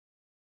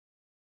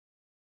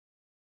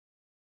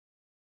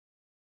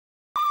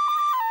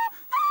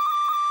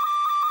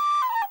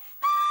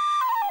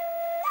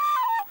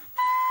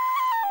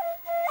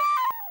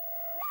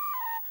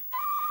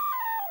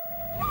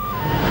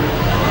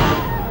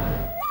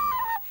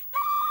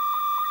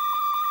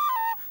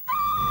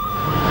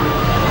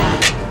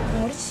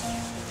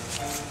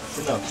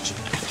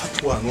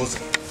noza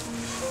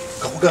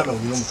kakugana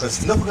umuntu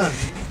mukazi ndakugana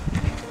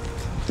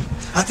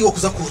hati wo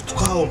kuza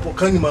kurutwaho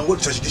kandi mango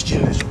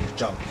cyashikishije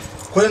cyane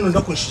ko rero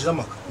ndakunshira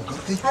maka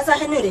haza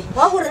henere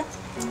wahura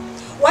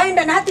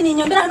waenda na hati ni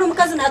nyombera hano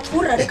mukazi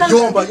natura reka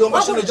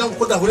yomba shone jangu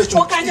ko dahure cyo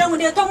okanje ngo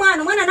ndiye to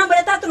mwana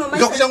nambere 3 no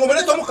maisha ndakuja ngo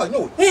mbere to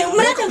mukanyo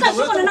umurete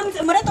ngashikona na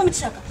murete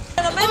muchaka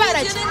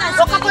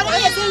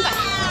okakoreye zinga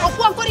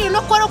okuwa nkori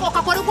no koro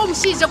okakora ko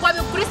mushije kwa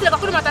kurisira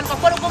kakuri matanu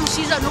kakora ko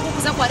mushije no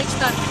kukuza kwa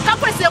rikitano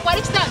kakurisira kwa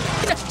rikitano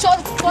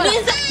cyoro kukora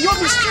yo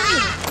mushije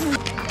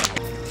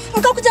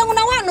Nkakuja ngo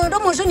na wano ndo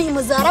mojo ni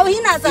muzara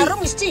uhina zaro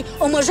mushiti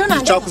omojo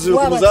nande cyakuzira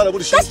ku muzara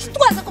buri shi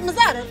twaza ku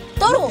muzara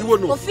toro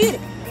ofire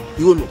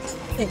iwono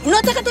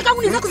unataka teka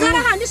muniza kuzara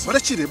handi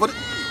barakire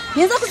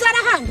niza kuzara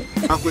handi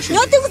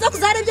yote kuza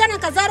kuzara byana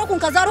kazaro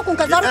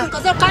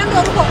kandi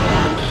oruko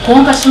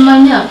konka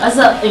shimanya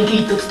aza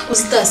engito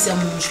kusitasi ya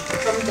munju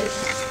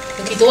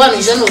engito wano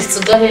ijano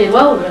tsigahe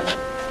wahura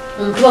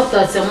umuntu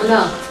wakutatse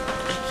munaka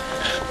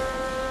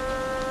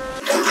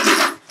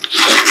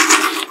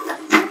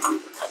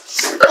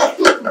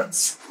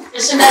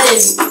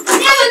Eshenarezi.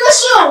 Niwe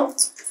nosho.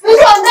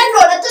 Ngo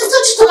ndandora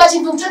tuchituka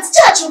chintu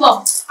chachuba.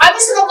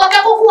 Abisi no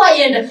kwaka ko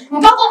kuwayenda.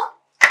 Mpako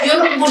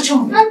yono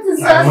kubuchumu.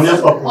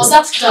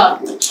 Ozafuta.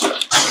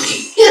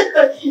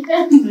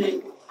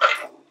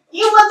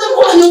 Iwa to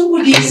kono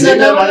kudiza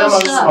da bana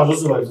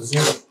mazozo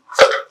bayizinga.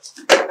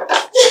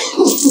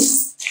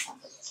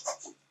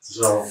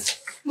 Zo.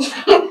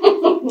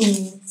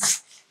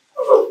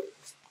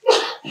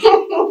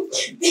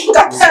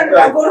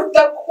 Ndikatanda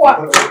gorta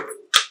kwa.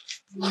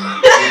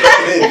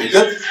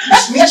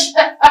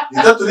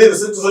 Então tu lembra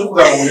se tu não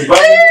jogava no bar?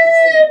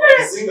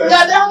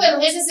 Gabriel não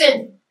vê se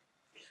sente.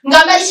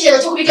 Ngamari chira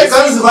cyo kubika.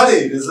 Kanzi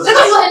vale.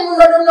 Saka yo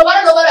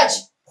no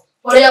barachi.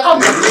 Ore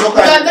yakamwe.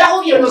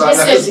 Gabriel no vê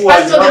se sente.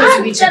 Alto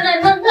no bicha. Na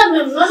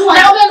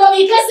obe no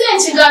bika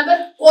sente ngambe.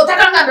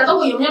 Otaka ngamba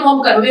ko yo nyama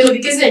mbuka no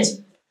bika sente.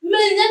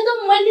 Mwenendo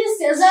mwende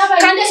sezaba.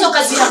 Kande so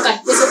kazi haka.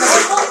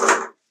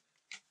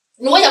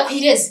 No ya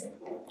kwireze.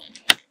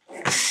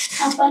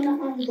 Hapana.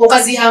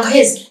 Okazihanga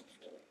hezi.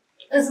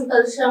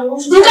 Ezikazishangu.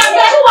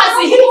 Ngambe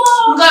wazi.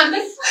 Ngambe.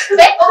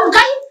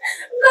 Ngai.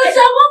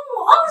 Ngashaba mu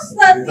Epsd.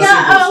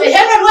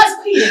 Hebe wazi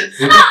kwire.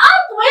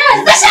 Wewe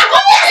ndashaka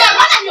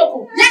bana nyoko.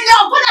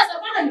 Nyoko naza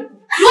bana nyoko.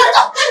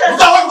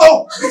 Ngo.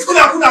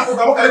 Kuna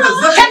kwa kale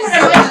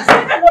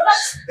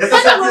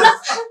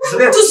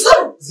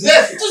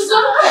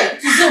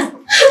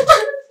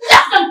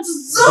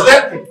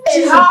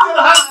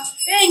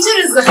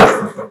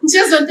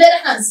Nchiriza ndera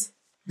hansi.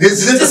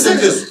 Zileta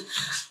sentença.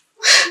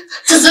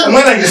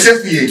 Mwana ni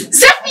selfie.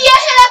 Selfie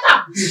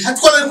helata.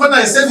 Hatukona kwa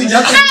na selfie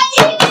hata.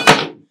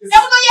 Eu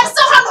não ia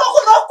só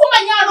no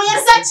kumanya no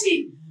yersachi.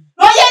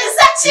 No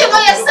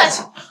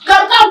yersachi.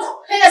 Garukangu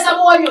heza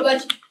mo wanyo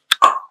gati.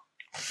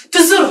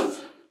 Tuzuru.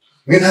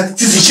 Mina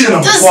tizishire na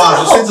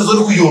mkwaro, sente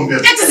zo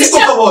kuyombera.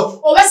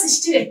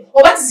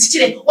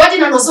 Obasishire. Wadi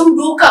na nozo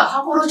mduka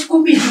hakoro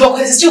chikumbi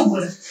bakweze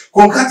cyogura.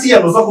 Konkati ya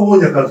noza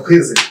kubonya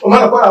katweze.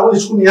 Omana kwa abone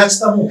chikuni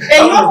yachitamu.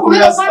 Iyo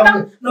kumera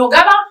fata no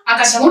gaba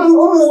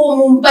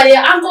akashamu mbare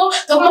anko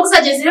tokoma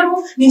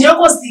kusajezeremo ninjira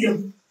ko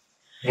stiremo.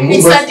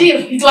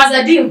 It was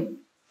a deal.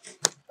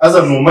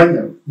 Aza no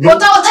manya.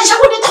 Otasha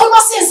kuneta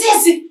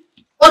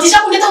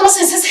no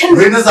sensesi.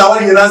 Rena za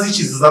wali nyazi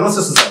chizi za no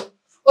sensesi.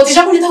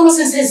 Otisha kuneta no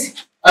sensesi.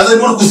 Aza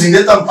ni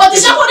kuzindeta.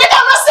 Otisha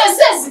kuneta no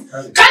sensesi.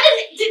 Kandi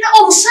tina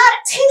omushara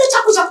tina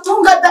chakuja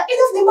kutunga da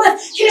end of the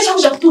month. Kile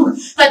chakuja kutunga.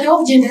 Kati ho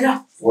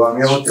kugendera. Wa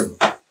mya hotel.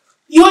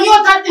 Iyo ni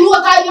watani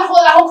ya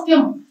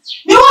hokutema.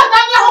 Ni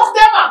watani ya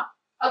hokutema.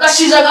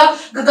 Agashijaga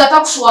gagata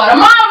kushwara.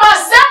 Mama,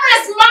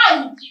 separate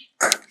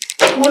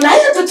mine.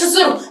 Munaya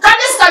tutuzuru.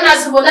 Kandi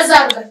sikanazi bona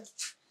zaruga.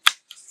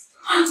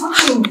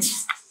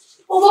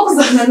 Uba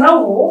kuzana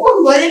nawo.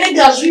 Uko ngorere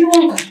gaju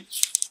yunga.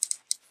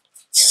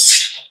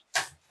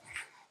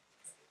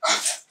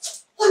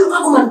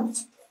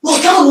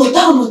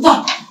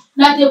 Nota.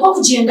 Nate kwa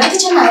kugenda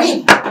kicha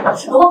nareba.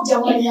 Uba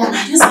kujangwa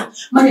yana yusa.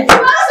 Mane.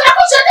 Marasa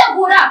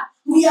kuchategura.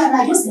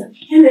 Muyana yusa.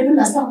 Hende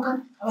bina sanga.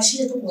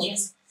 Abashije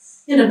tukubaza.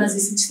 Yenda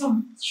nazisi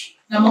chitamu.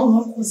 Na mawu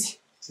nakuzi.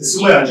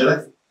 Isumo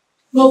yanjera.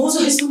 No buzo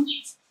hisu.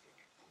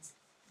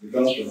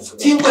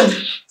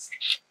 Tinkwe.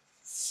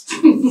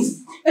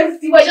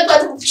 Tiwa jato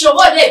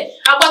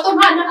atukushobore. Abato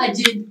mwana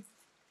ajeni.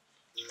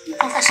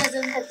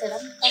 akashaza ndatera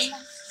mukama.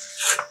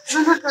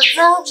 Nana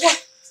kazagwa.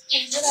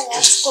 Injira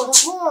yaskoro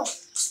ho.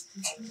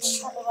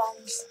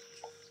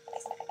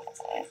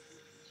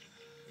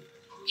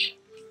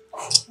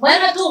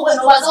 Mwana tu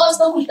bueno wazawa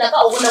sto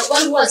kuitaka ubona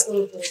kwani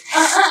waskoro.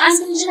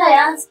 Anjira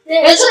yaste.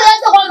 Ejura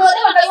yaste kwa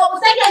ndore wakaiwa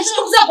boteka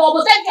ejura kuza kwa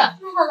boteka.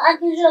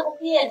 Anjira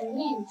kupiya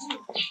nini?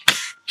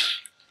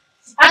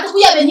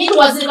 Atakuya benini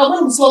wazirika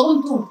muri musoko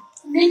mtu.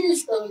 Nini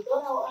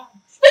storytora wa.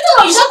 Bitu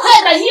noisha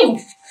kwenda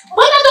himu.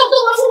 Mwana ndo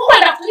mfuko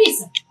kwenda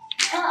kulisa.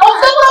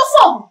 Okabura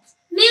fomu.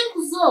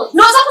 Ninku zote.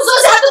 Noza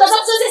kuzoza hata noza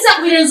kuzoza za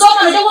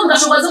kuirenzoma ndio ngo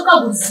ngashobazo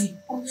kabuzi.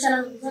 Omushana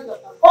nguzaga.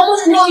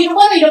 Omuntu no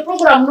yirubona iyo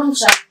program no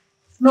mushana.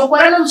 No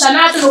kora no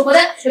mushana ati no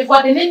kora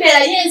ekwate nembera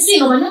yensi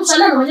no manye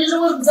mushana no manye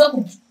joro kuza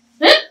ku.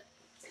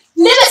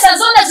 Nebesa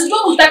zona ziryo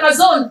mutaka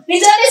zona.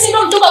 Nijane zino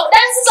mtuka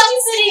dansi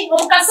zamisiri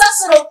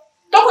omukasasuro.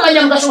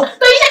 Tokumanya mugasho.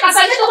 Toyine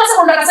kasanye tokasa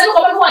konda kasanye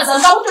kwa bantu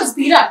wazanga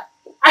utozipira.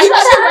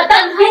 Ayiba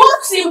sana ni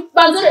woksi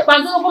banzore ko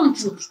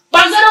mchucho.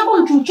 Banzore ko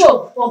mchucho.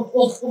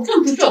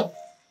 Mchucho.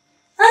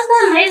 Anda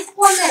mais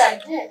komera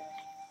je.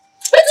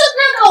 Bitso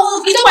nanga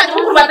ukito kwanje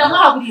kukurubata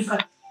mwaburika.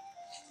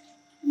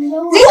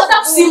 Niyo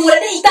takusimura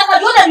ne itaka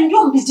byona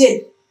bindu mbije.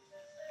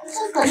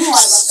 Sasa ni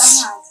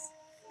wabakamazi.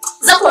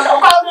 Zakora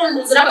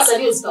ukaona ziraba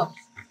serious.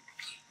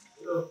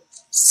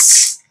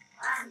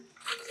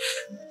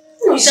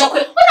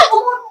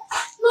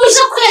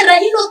 Nuisha kwera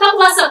hilo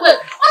takwasa kwe.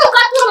 Ono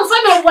katura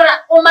mfano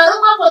ngora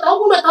omaroma hapo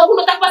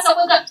takuno takwasa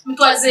kwe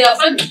mtwaze ya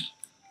fami.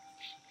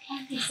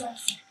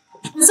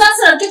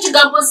 Sasa ndio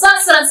kigambo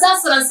sasa.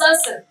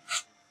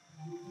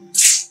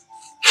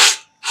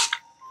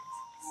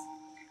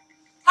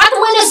 Hata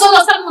mwene zolo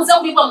sasa mzee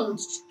ulipa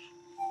mtu.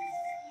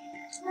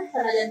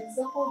 Sasa ndio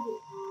zako.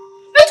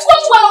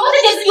 Bitwa wote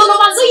kezi yono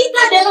manzo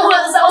itade no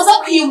oza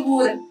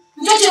kwimbura.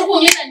 Ndio cyo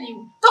kunyeta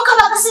niwe. Toka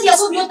bakasiri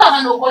yaso byota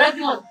hano gora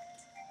byona.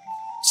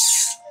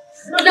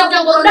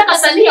 Ndio ngoro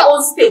kasania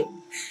on step.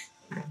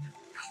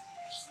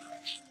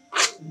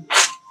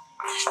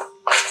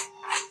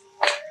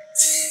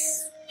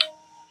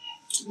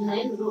 Na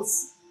eno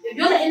dos.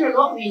 Byona eno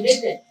no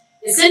kwindete.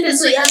 Esente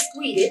so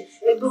yaskwire,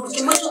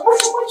 butumacho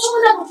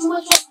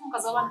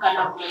mukazaban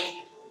kana.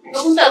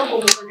 Ndokunda ruko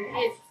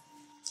mukane.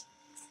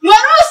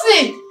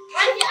 Yorofi.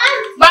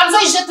 Banzo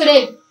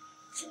ijetere.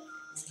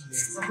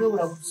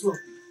 Zabura buso.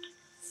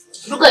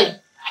 Rukai.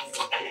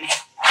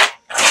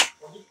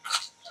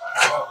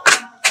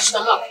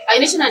 Shama,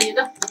 ainisha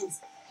nanienda?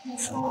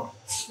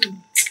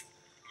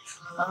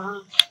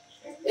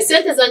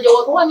 Esente zanje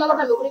wako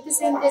nyabaka mekurete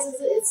sente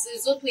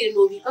zo twire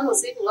no bikano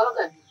se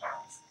ngabaka.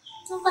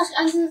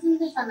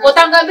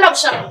 Otangambira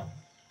kushaka.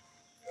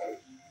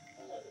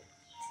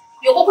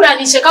 Yoko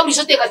kuranishe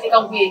kaburisho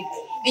teka nguye.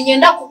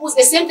 Ninyenda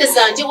kubuza sente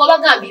zanje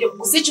wabagambire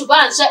kuzicu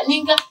banja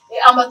ninga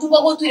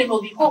amatungo go twire no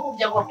biko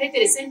kujya ngo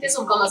petere sente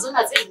zo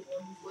ngamazona ze.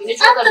 Wine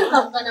chuka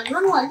Akavugana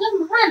mwana wanje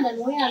muhanda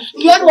no yanzu.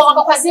 Yoro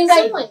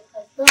wakakwazengga iwe.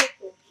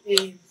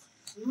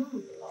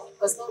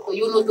 Kasoko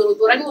yuno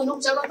torodora ni wono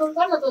kuchana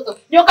torodora.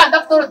 Nyo kanda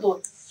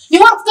torodora. Ni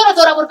wor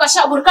torodora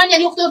burkanya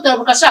ni torodora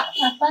burkasha.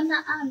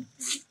 Hapana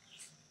anti.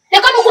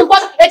 Yaka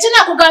nukumpata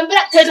echina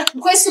kugambira tera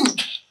kwesimu.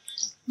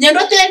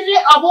 Nyendo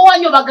tere abo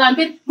wanyo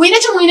bagambira. Mwine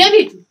cyo mwine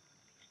bitu.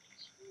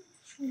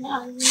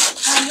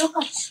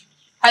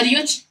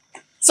 Hariyo ki?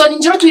 So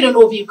ninjiro twire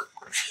no bika.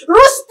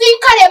 Rusti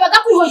kare baga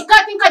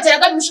kwihoika tinkagera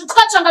gamisho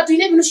twacanga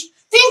twine binushi.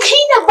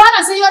 Tinkine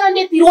balance yora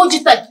ndeti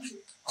rojita.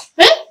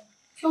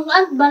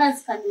 Anti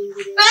balance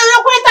kaningire.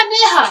 Kureta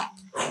neha.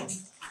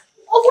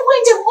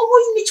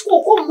 Obuyine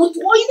chiko mutu.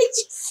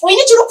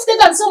 Oyine chiro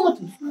kutega nso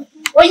mutu.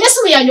 Oyine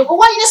sumu ya nyoko.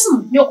 Oyine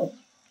sumu nyoko.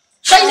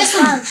 Oyine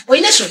sumu.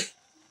 Oyine sho.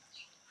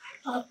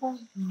 Hapana.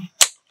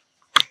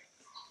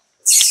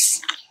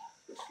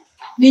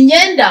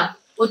 Ninyenda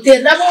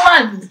oterabo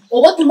wanyu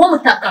obotuma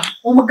mutaka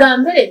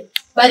omugambere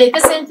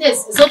barete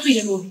sentence zo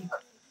twire nobika.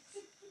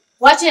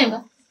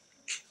 Wachenga?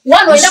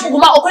 Wano enda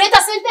kuguma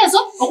okuleta sentence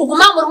zo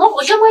okuguma mu rumo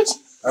oje mwechi.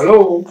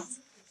 Hello.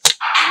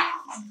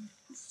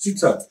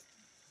 Sita.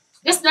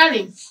 Yes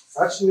darling.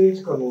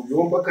 Actually kano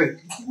yomba kai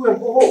kuwe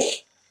ngoho.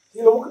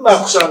 Nino mukana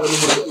kushanga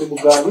ni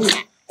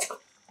mugani.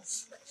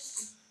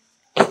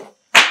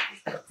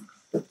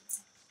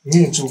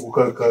 Nincho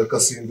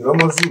kasindira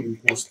amazuru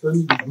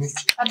kostani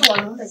bimiki. Ato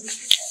walonda.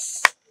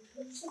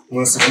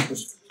 Mwasibito.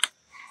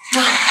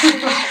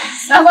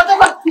 Nagoto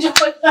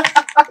banjoko.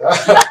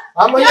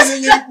 Amanye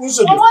nyinyi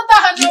kusho. Omota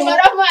hano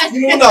maramani.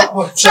 Nino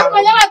kwa cha.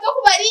 Amanya bato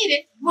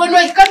kubarire.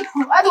 Bono ikatu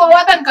ado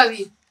wawatan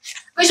kabiri.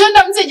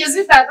 Kishonda mseje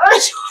zita.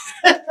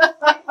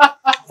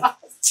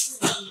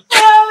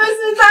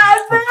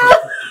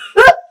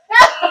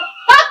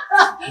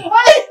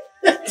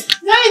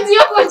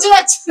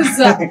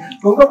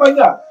 Konga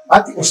banya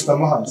ati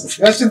oshitama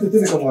hanze. Yashinde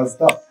tene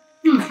kamwazita.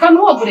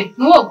 Kanuogure,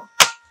 nuogo.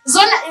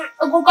 Zona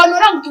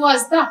kukanura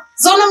mtuwazita.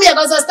 Zona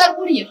miyaga za star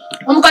kuriya.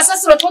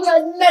 Omukasasiro tonga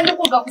nende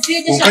kuga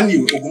kufiye sha.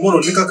 Kaniwe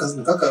ogumoro kaka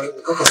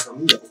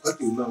samuya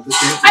ukati unambe.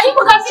 Ayibu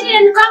kafirire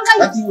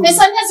nikanga.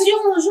 Esanya ziri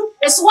muju.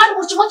 Eswari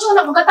kuchimo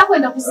chona bugata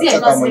kwenda kuziya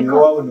gaseka. Akamanya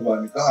wawe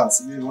nibanika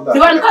hansi bibonda.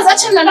 Nibanika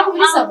zacenda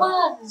nakubirisa.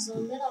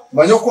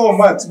 Manyo ko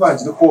mati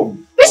banjire ko.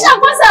 Bisha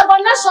kwaza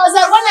bana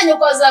shoza rwana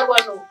nyoko za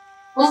rwano.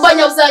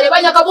 Umbanya uzare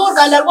banya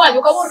kaborga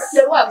ndarwanyu kaborga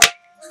ndarwanyu.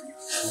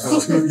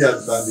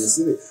 Byatande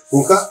sire.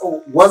 Kuka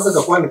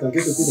wazaga kwanika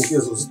ngeke tene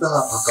kezo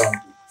zitaha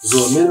akantu.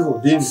 Zomereho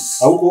dini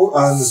ahubwo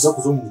ahanza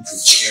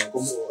kuzomucuci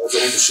ngomo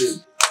azamushira.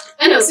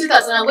 Ene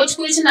sita zanangwe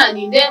chikuri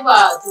kinani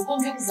ndeba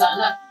tugombe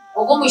kuzana.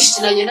 Ogo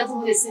mwishikiranye na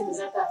tumure sente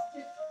zata.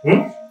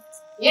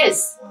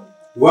 Yes.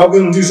 Wabwe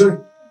ndije?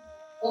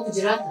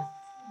 Okujirata.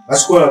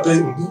 Ashikora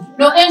tayi.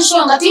 No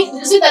enshonga ti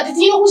sita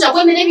titino kuja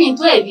kwemere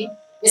bintu ebi.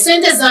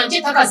 Esente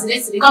zanje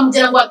takaziretse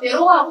kamugera ngo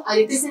apero wabo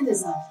arete sente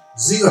zanje.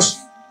 Zigashi.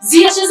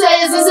 Ziyashize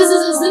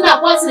zina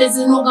kwasire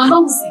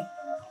zinogamba muzi.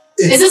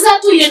 ese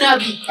zatuye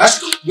nabi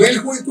ashiko mweli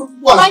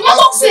manya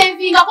ko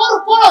kusevinga ko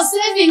ruporo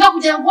sevinga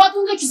kugira ngo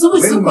watunge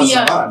kizubuzuku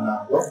ya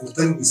bana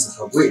wakutani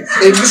kwisaka gwe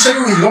ebisha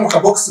y'uhiro mu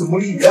kabox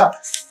muri ya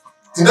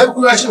tinda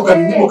kubashika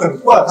kanini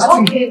kabitwara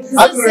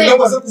hati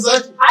nrenga za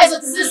kuzaki aizo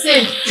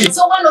tizise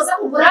so wano za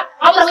kugura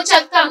abura ko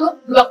cyatano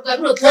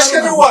bakugabiro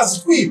twashike ni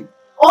wazitwi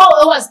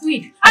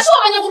wazitwi asho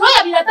abanyaguno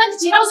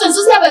yabiratandikira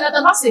uzenzuzi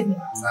yabanata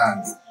masevinga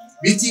nandi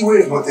biti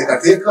we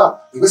notekateka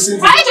ngwese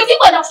aicho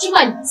kingona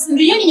kuchimanya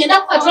ndiyo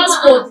nyenda kwa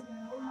transport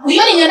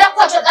ndiyo nyenda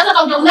kwa hata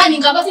kama unani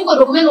ngamba tingo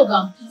dokumento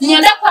gamba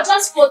nyenda kwa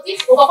transport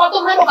ukakwata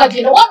umwana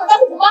ukagenda wano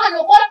ndakuguma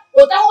hano kora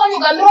utaho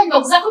wanyugambira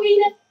nyuza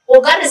kubine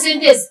ogare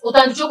sentence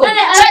utandichoko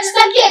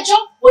chachitakiecho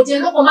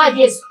ogenda ko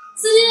majesu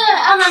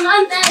Siriya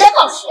amanganda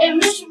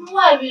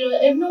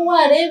emnu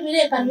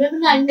warebire kandi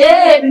bemnani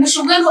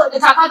binishungendo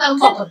takata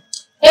ngoko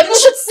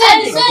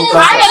ebnushitsende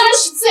hayi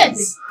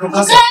ebnushitsende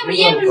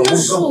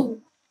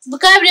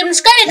bukabire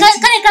mshikare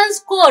kan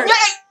score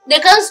de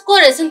kan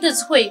score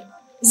sentence kwe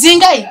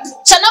zingai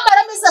chana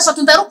maramisa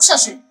shatunda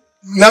rukushashe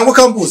nango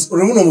campus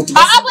urimuno mutu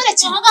abone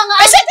chinganga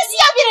ashete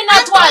siyabire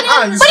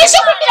natwara barisho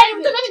kubira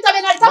ibintu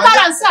bitabe na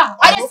tabaransa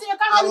aresire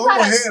kandi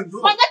taransa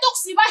wanga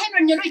tokusiba heno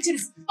nyeno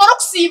ikirisi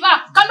orokusiba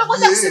kandi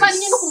ubuze kusiba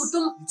nyeno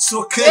kumutuma it's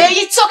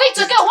okay it's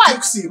okay what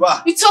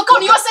kusiba it's okay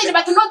on your side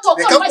but not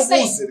talk on my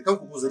side reka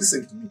kubuza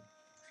listen to me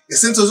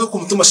esento zo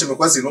kumutuma sheme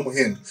kwazi no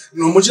muhendo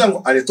no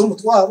mujyango areto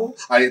mutwaro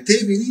arete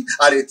 2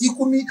 arete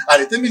 10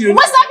 arete miliyoni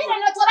wasabira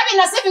natwara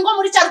bina saving ngo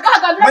muri cyaruka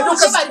hagambira ko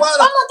shibari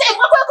amote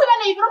ngo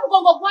kwibana ibiro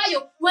mugongo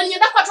gwayo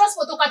wanyenda kwa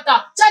transport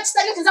okata church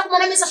tari kinza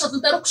kumana mesa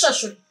shatutaro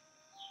kushashura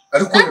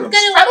ariko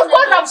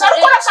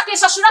shaka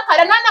shashura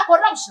kare nana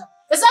korabsha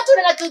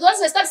esature na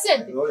tudoze star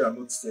center no you are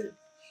not fair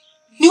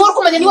ni wori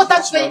kumenya ni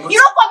watachi fair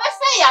iro ko be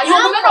fair yo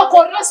kumeno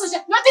korra soje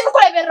nati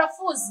nukurebera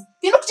fuzi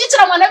tinu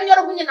kucicira mwana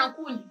binyoro kunye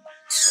nankuni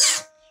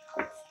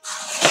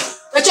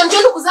echo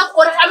njendo kuza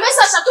kora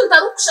amesa shatu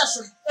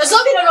ntarukushashura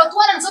ezobiro no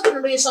twara nzobiro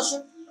no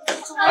yeshashura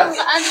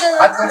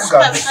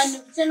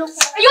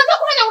yote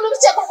kumenya uno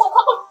bicheko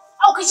kwako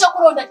au kisha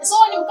kuronda so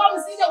ni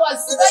mkamzinde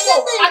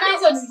wazibayo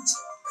anazo nichi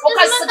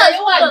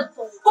okasigayo wani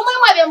kumwe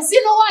mwabe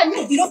mzino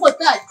wani biroko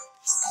tali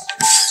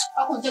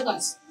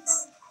akontekansi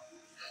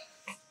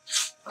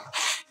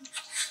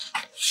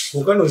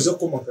ukano zo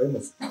koma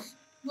kaimo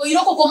ngo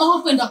iroko koma ho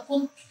kwenda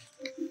koma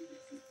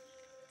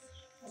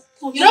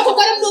iroko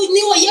kwa mdo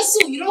niwo Yesu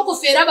iroko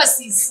fera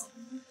basisi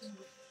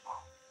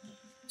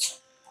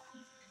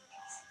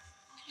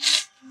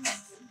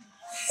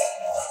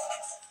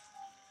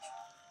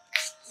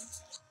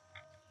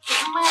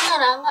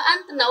Mayaranga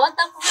antna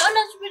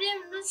watakuona subiri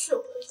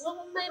mnusho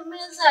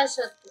meza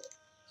shatu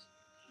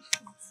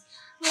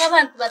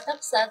ngabantu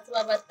batakusatu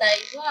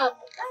babatayi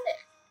babo kale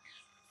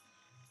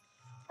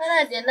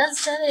paraje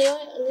nazare yo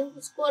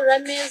ngikora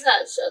meza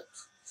shatu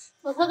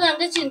bavuga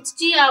ngo ikintu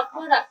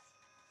kiyakora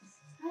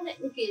kale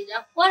nkija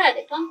akora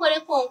de kankore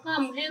konka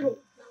muheru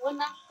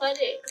nabona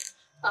kare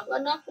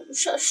abana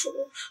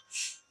kushashura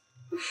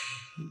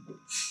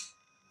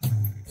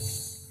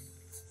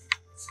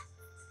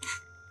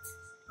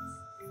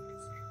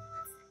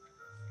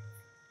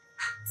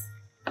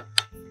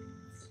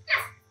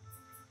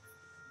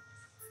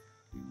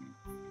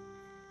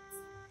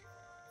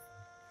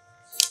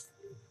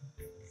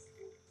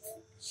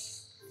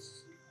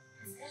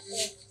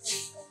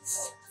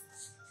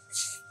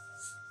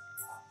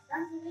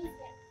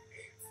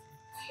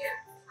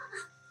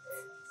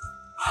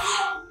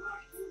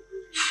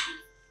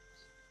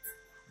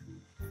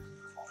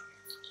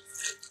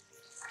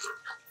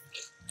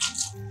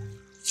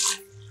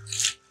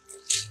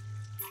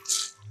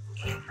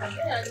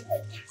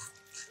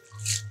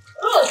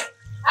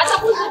Hata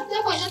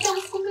kuzote kwa jote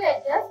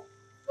mkumeje?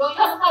 Ndio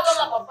mkaba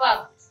na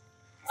papa.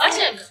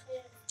 Achenga.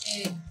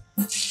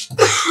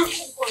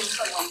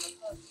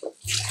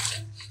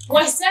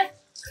 Wasa?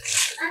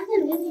 ante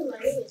nini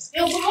wewe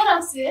Yo kumona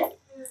msie?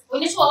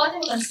 Onyesha wawate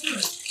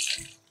mkanisuru.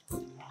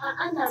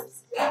 ana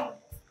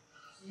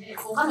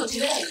Kokano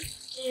tire.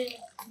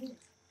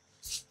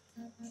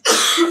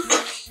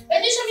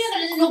 Edisha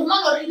mia no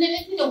kumanga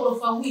rinene kile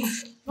ngorofa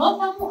wingi. No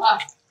pamu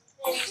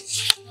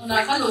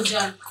Ona kano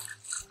jana.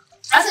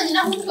 Asa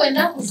nina mtu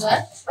kwenda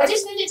kuzwa.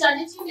 Edisha nje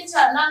cyane kimwe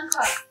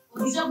cyananka.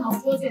 Udija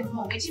mafote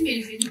no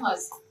ngechimeri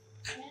vinwazi.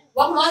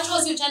 Wamwe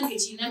wachoze utandike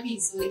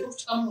kinamizo rero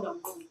kutukamura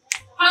muno.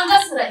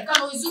 Hangasira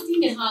ikano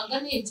izutine hanga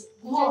neje.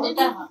 Ngo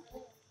ndaha.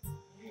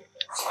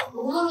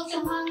 Umuntu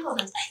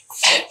cyamanga.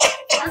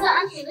 ana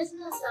ante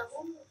lesna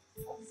sababu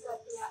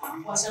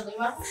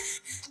Washaga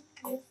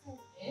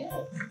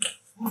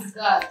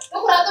Mugara.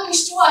 Ukurata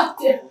mushiki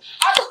wate.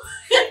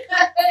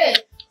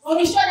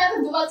 Unishona ati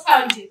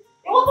dubatanje.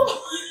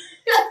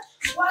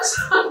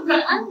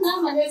 Washanga ana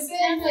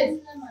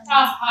manezene.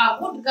 Aha,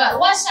 Mugara.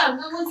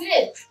 Washanga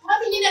muzire.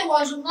 Mati nyine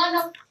ngwaje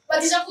umwana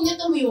badija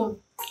kunyeta muyona.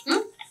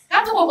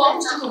 Kato ko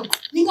bamushiki.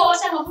 Ninga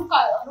washanga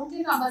kuka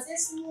rukinga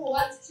mazesu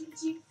wati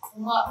kiki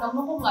na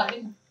mnoko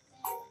mwalimu.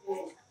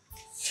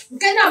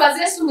 Mkenda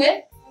mazesu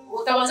mwe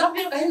utabanza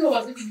kubiruka hino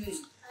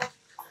baziki.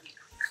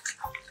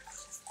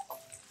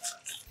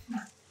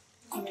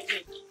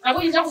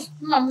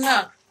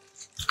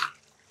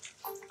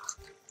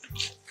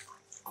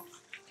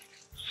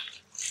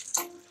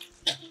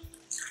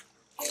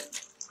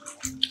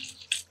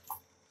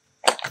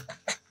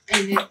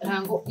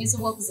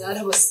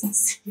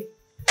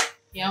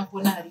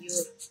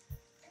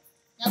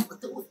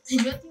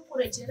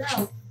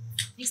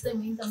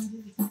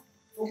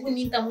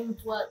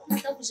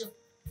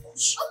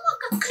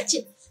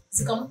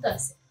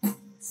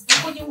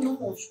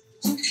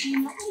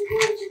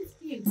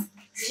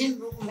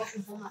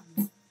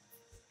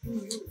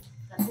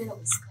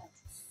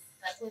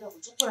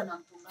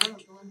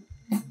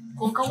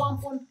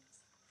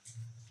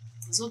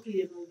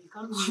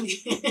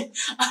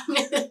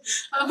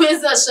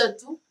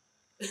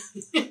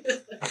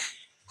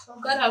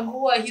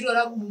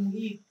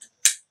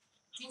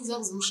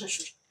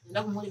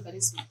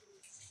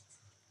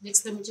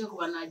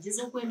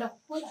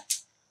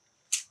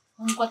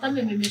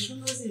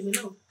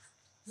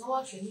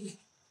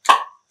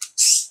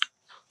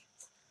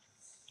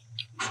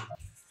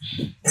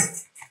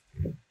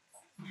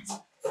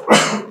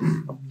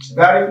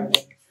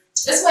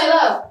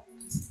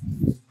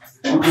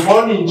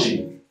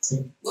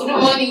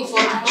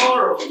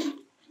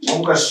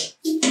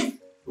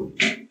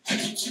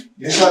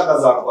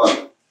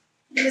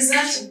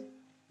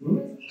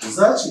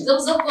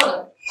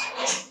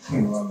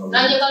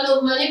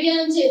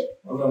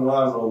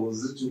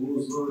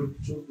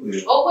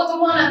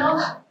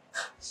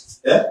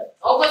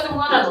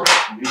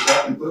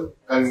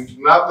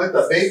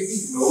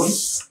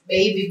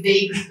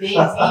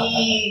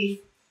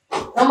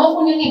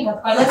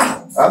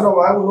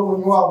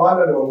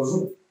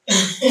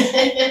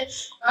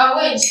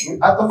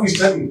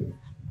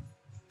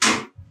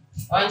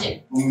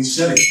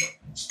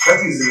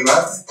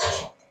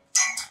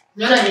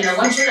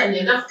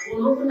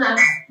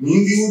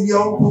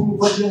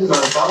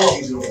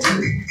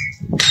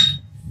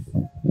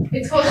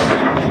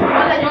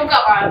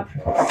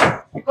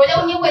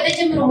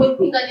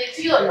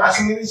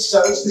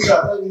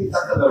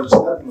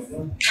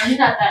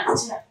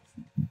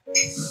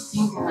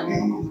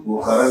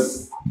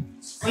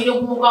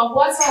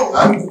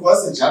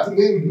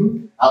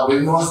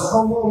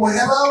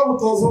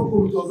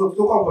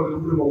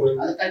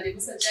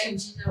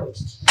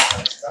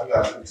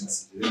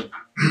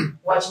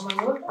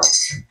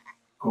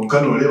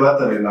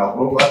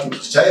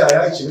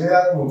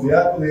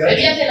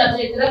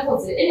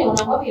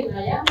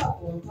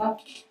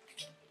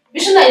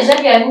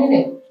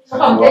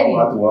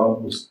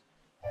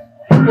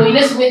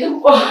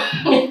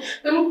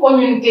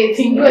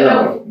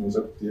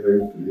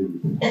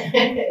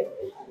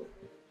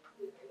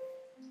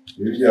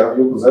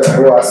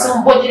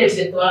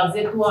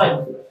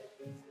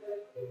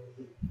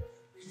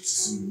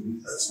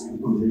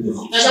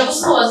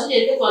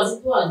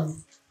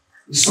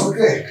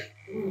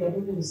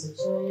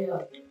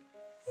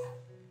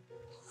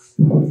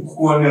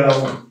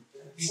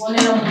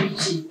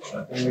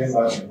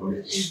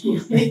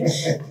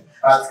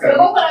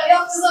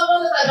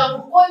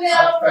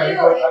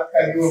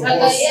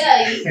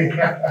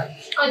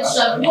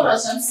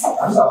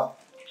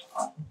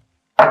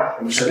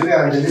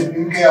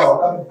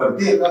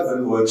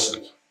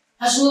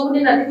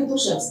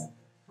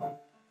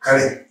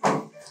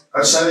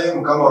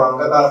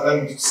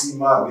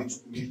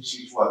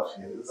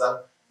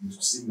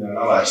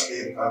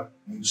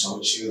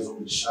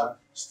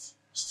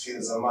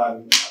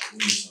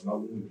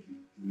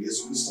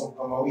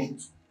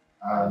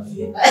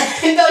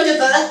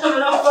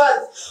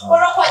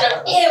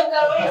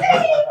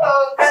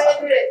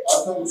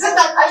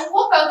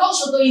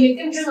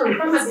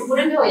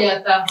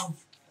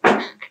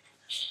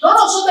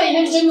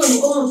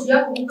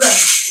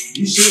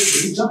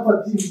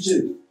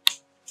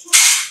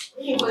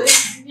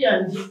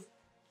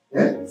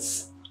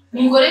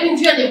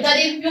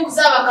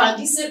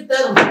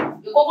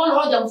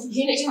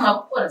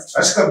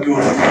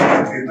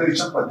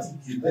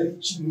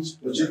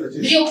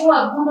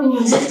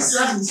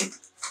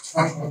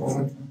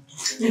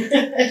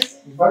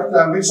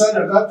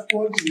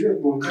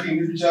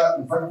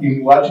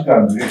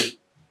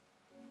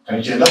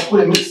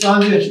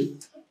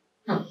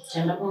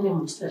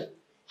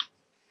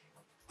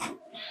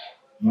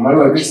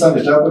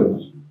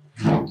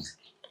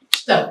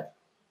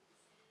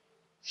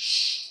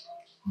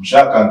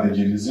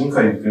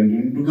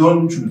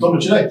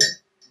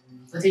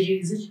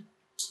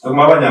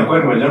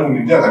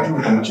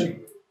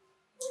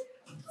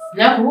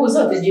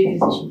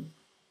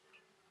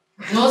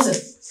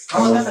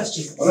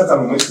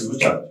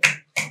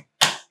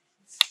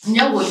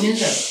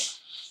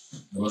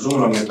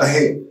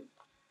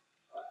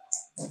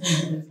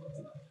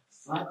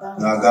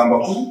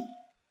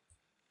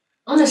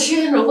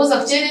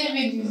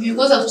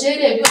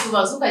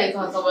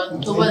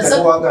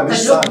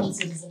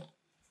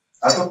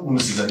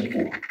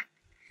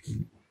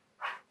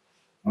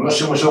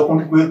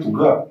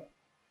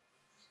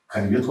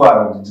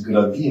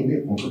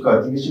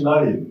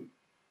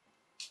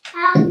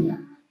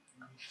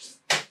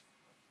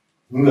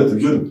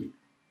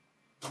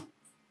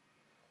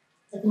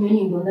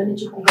 Atanyoni ndonda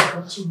n'icyo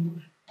kuvuga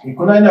kimwe.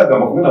 Niko nani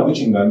agamba kubena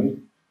gucingambira.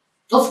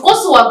 Of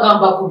course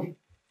wagamba kubi.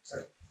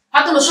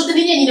 Hata noshote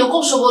ninye nyine ko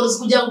ushobora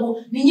kugira ngo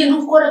ninye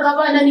nukora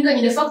kabana ninga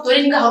nyine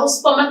factory ninga haro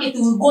supermarket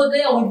we go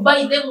there we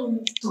buy them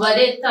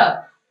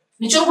tubareta.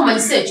 Nicho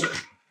kumanyisecho.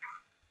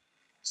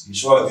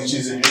 Nishobora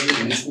tichize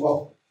nyine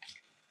nishkubaho.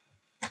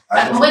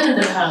 Mwene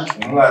ndahanga.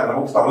 Umwana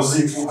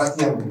ufutabuzifu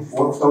hatiya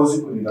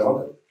ufutabuzifu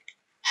nindabaga.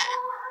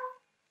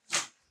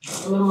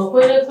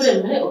 Mukwere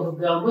kuremere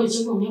urugambo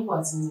icyo kumye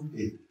kwatsinda.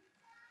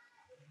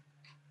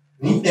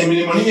 Ni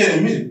emirimo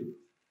n'iyeremire.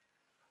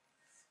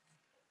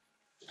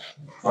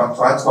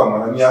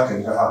 Twatwamara myaka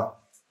ngaha.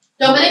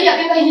 Tambare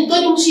myaka ngaha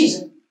ntitoni mushije.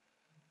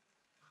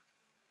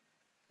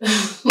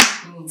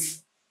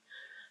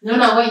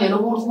 Nona wayine no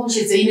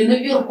burushize ine no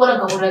byo ukora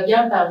gahora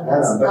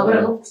byantangaza.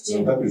 Kabara no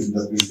kugenda.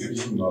 Ndabizwe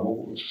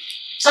by'imaboko.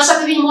 Sasa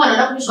kibinyi mwana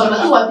nakubishwa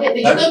batu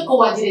wabete cyo ko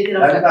wagiretera.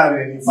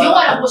 Niyo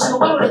waragosha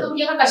ko leta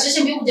kugira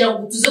kakasheshe mbi kugira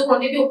ngo tuze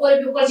kurone byo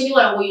ukora kini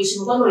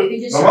waragoyisha ko leta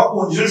igeje. Mama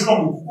kunjije jo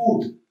mu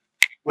kukuru.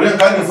 Ule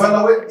kandi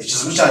mfana we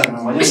ikizubu cyane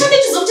mu manya. Bishate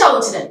ikizubu cyawo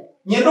kirane.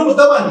 Nyendo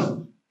mutabani.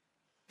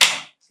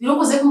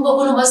 Irokoze kumva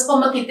ko no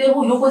supermarket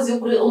ebu irokoze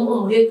kure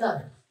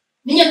umureta.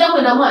 Ninye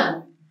ndakwe na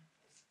mwana.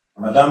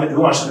 Madame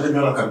ero washaka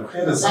byo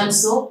nakabikweza. And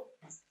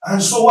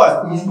so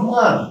what? Nyendo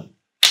mwana.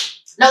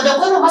 Now the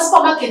one of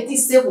supermarket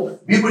is stable.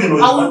 I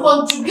will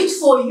contribute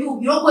for you.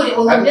 You don't go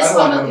to the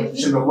supermarket.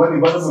 Shino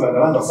kwani bado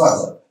tunagalanga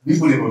faza.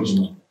 Bibuli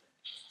nojima.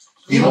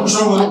 Iyo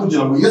kushongo no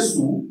kugira ngo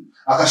Yesu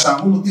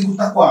akashanga umuti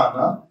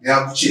gutakwana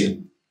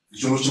yagucyenga.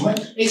 Ikintu kimwe.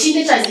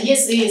 Ekinde cyaje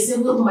Yesu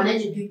ngo kumanya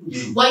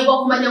Bibuli. Wayiba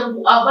kumanya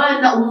ngo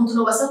abana umuntu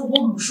no basa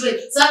kubo mushwe.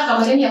 Sara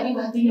kamageni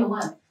yapenga hatini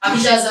mwana.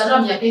 Abijaza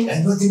ram yapenga.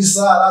 Ndo tindi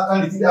sara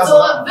kandi tindi aba.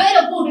 So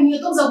very good ni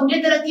toza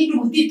kundetera kintu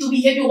mutitu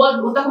bihebi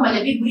wadu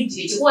utakumanya Bibuli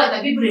kireche. Kwa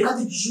ita Bibuli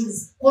kati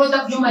jujuzi. Kora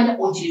takumanya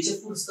ogireche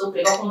full stop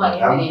reka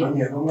kumanya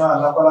mbere.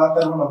 Umwana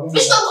barata runa kumenya.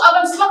 Bishto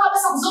abantu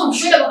bakabasa kuzo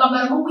mushwere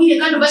bakamara ngo kwire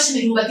kandi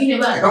bashimira ubatine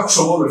bana. Eka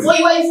kushobora. For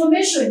your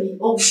information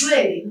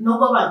obushwere no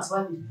abantu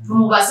babi.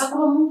 Numubasa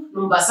kubamu,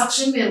 numubasa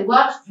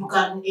kushemerwa, you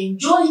can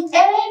enjoy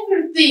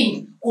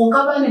everything.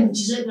 Konka bana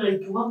nikije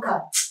like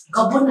waka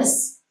ka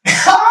bonus.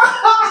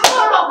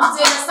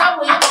 Kuzena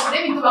samwe yako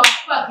kurebi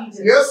tubakupa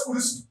kinje. Yes,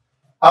 Kristo.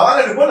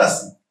 Abana ni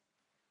bonus.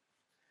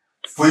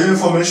 For your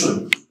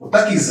information,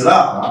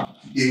 utakizira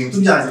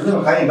ibintu byanje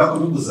byo kayenda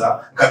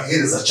kubiguza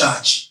ngabihereza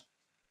church.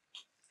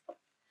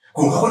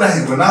 Konka ko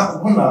nahirwa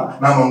nakubona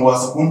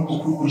namangwasa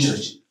kugira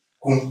ki.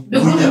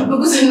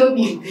 Biguze no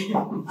bimbe.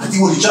 Ati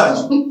wo church.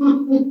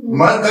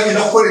 Man kanye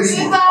nakorera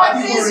ibo.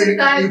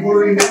 Ati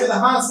iboro indebera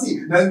hasi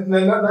na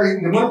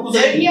ndimo kuza.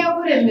 Ya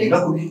kurembe.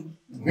 Ndakubi.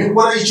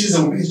 Ngikora ichize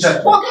mu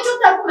church. Konka cyo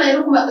takumenya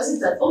no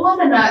kumakasita.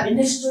 Omwana na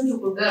initiative cyo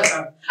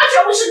kugara.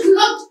 Actually we should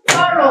not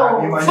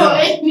follow for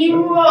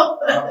anymore.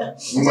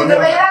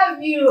 I have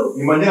you.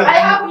 I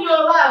have your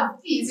love.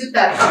 Please you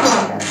that.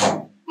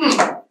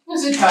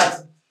 Sweetheart.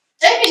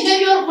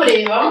 Every yo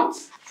kureba.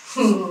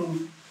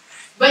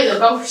 By the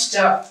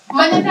computer.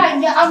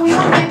 Manyananya I'm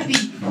your baby.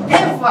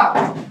 Ever.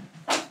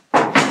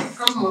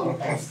 Come on.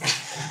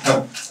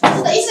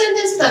 Isn't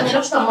this the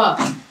next time?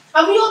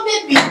 I'm your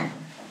baby.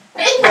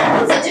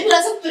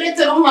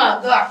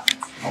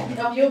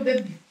 I'm your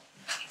baby.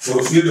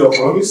 Fulfill your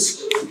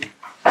promise.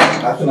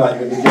 After now,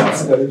 you will be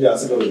answered.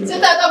 Say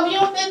that I'm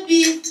your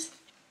baby.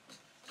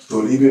 To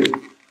leave it.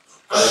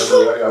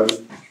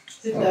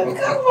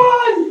 Come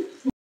on.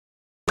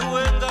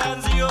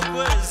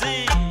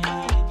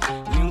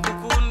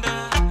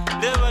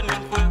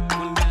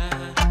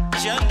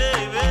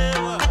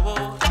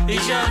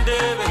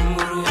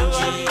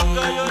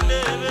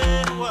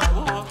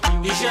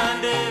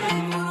 Ishande